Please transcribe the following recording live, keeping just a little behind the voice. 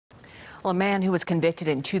Well, a man who was convicted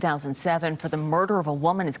in 2007 for the murder of a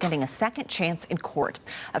woman is getting a second chance in court.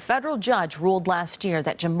 A federal judge ruled last year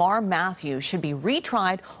that Jamar Matthews should be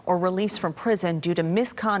retried or released from prison due to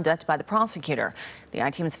misconduct by the prosecutor. The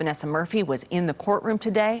I-Team's Vanessa Murphy was in the courtroom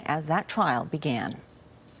today as that trial began.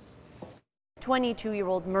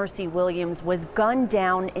 22-year-old Mercy Williams was gunned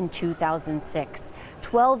down in 2006.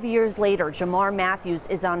 12 years later, Jamar Matthews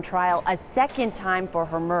is on trial a second time for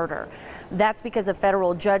her murder. That's because a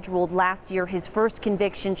federal judge ruled last year his first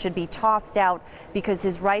conviction should be tossed out because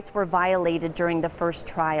his rights were violated during the first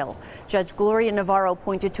trial. Judge Gloria Navarro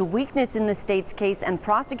pointed to weakness in the state's case and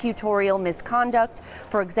prosecutorial misconduct.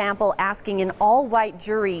 For example, asking an all-white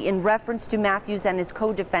jury in reference to Matthews and his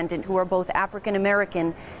co-defendant, who are both African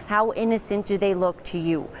American, how innocent do they look to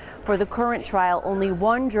you? For the current trial, only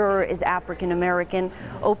one juror is African American.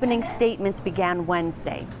 Opening statements began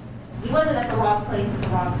Wednesday. He wasn't at the wrong place at the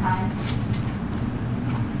wrong time.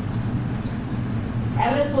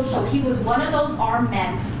 Evidence will show he was one of those armed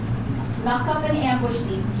men who snuck up and ambushed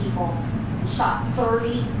these people and shot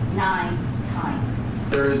 39 times.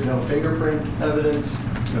 There is no fingerprint evidence,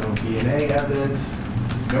 no DNA evidence,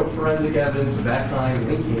 no forensic evidence of that kind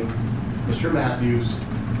linking Mr. Matthews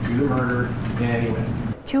to the murder in any way.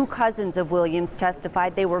 Two cousins of Williams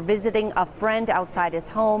testified they were visiting a friend outside his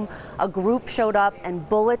home. A group showed up and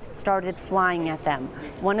bullets started flying at them.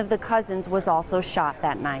 One of the cousins was also shot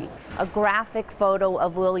that night. A graphic photo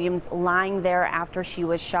of Williams lying there after she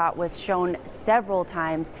was shot was shown several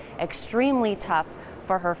times, extremely tough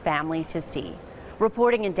for her family to see.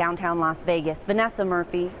 Reporting in downtown Las Vegas, Vanessa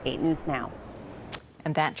Murphy, 8 News Now.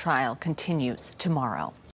 And that trial continues tomorrow.